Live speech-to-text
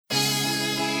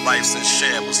Life's in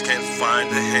shambles, can't find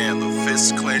a handle.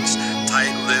 Fists clenched,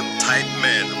 tight lip, tight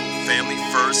mandible. Family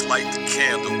first, light the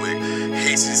candle wick.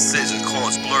 Hasty decisions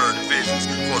cause blurred visions,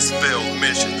 cause failed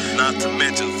missions. Not to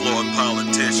mention flawed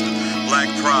politicians. Black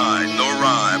pride, no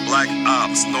ride. Black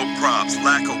ops, no props.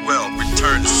 Lack of wealth,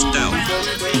 return to stealth.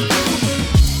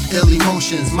 Ill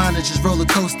emotions, mine is just roller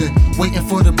coasting. Waiting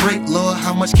for the break, Lord,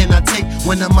 how much can I take?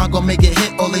 When am I gonna make it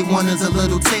hit? All they want is a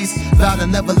little taste. Vow to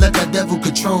never let that devil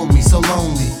control me, so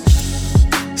lonely.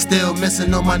 Still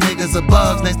missing all my niggas of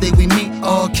bugs. Next day we meet,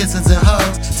 all kisses and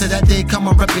hugs. Till that day come,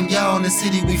 I'm reppin' y'all in the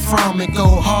city we from. And go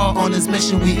hard on this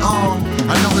mission we on.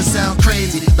 I know it sound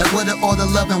crazy, like what it all the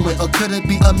loving with? Or could it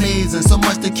be amazing? So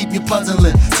much to keep you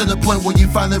puzzling, to the point where you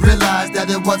finally realize that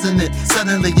it wasn't it.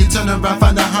 Suddenly you turn around,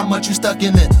 find out how much you stuck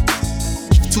in it.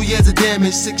 2 years of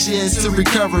damage, 6 years to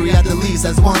recovery at the least.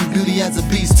 As one beauty as a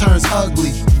beast turns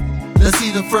ugly. Let's see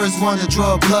the first one to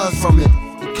draw blood from it.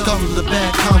 Comes with a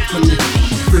bad company.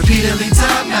 Repeatedly,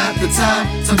 time after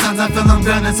time. Sometimes I feel I'm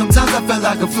grounded, sometimes I feel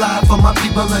like a fly. For my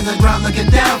people in the ground looking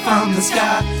down from the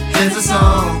sky. Here's a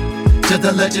song, just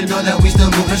to let you know that we still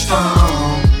moving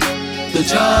strong. The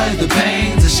joy, the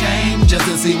pain, the shame, just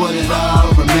to see what it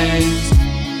all remains.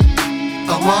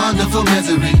 A wonderful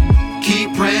misery.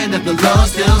 Keep praying that the Lord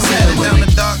still said with down me.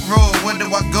 the dark road, where do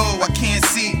I go? I can't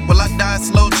see. Will I die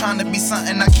slow, trying to be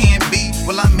something I can't be?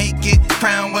 Will I make it?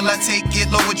 Crown, will I take it?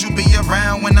 Lord, would you be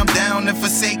around when I'm down and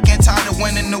forsaken? Tired of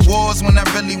winning the wars when I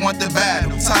really want the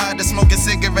battle. Tired of smoking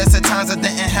cigarettes at times I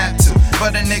didn't have to.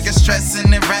 But a nigga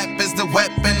stressing and rap is the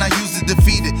weapon I use to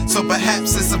defeat it. So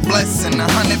perhaps it's a blessing.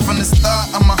 100 from the start,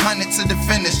 I'm 100 to the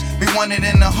finish. We want it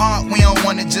in the heart, we don't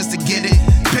want it just to get it.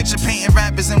 Picture painting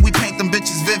rappers and we paint them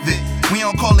bitches vivid. We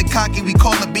don't call it cocky, we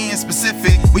call it being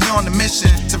specific. We on the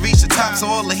mission to reach the top, so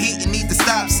all the hate you need to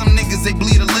stop. Some niggas they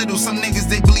bleed a little, some niggas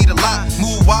they bleed a lot.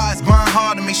 Move wise, grind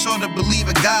hard, and make sure to believe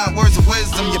in God. Words of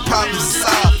wisdom, your problems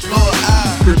aside, Lord,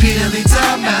 I repeatedly,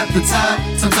 time after time.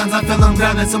 Sometimes I feel I'm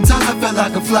grounded, sometimes I feel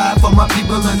like a fly. For my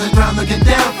people in the ground looking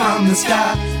down from the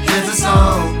sky. Here's a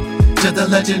song, just to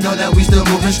let you know that we still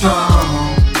moving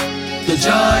strong. The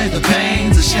joy, the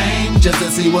pain, the shame, just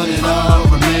to see what it all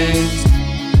remains.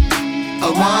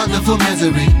 A wonderful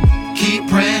misery. Keep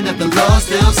praying that the Lord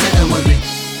still sitting with me.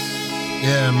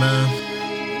 Yeah,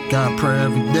 man. Gotta pray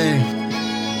every day.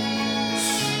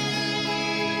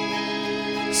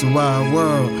 It's a wild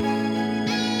world.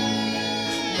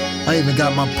 I even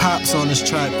got my pops on this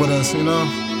track with us, you know?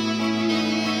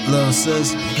 Little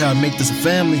sis, gotta make this a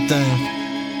family thing.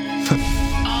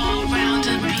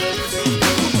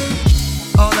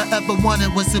 All I ever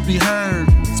wanted was to be heard.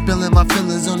 Spilling my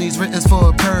feelings on these writtens for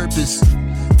a purpose.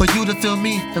 For you to feel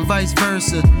me and vice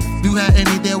versa. You had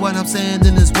any day what I'm saying,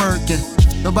 then it's working.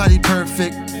 Nobody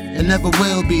perfect, and never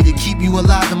will be. To keep you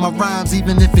alive in my rhymes,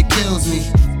 even if it kills me.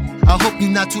 I hope you're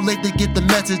not too late to get the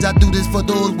message. I do this for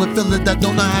those with feelings that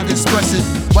don't know how to express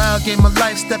it. Wild game of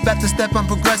life, step after step I'm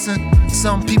progressing.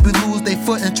 Some people lose their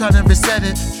foot and try to reset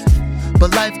it.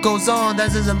 But life goes on,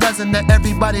 that is a lesson that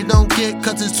everybody don't get,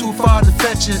 cause it's too far to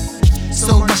fetch it.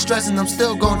 So much stressing, I'm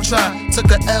still gonna try.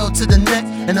 Took a L to the neck,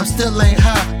 and I'm still ain't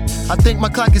high. I think my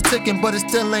clock is ticking, but it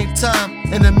still ain't time.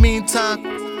 In the meantime,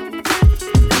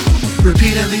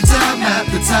 repeatedly, time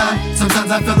after time. Sometimes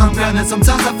I feel I'm grounded,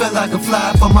 sometimes I feel like a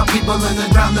fly. For my people in the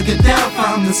ground looking down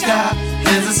from the sky.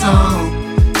 Here's a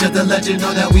song, just to let you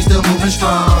know that we still moving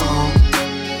strong.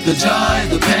 The joy,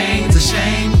 the pain, the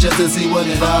shame, just to see what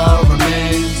it all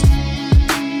remains.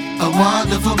 A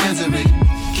wonderful misery.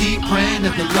 Keep praying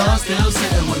that the Lord still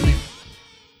sitting with me.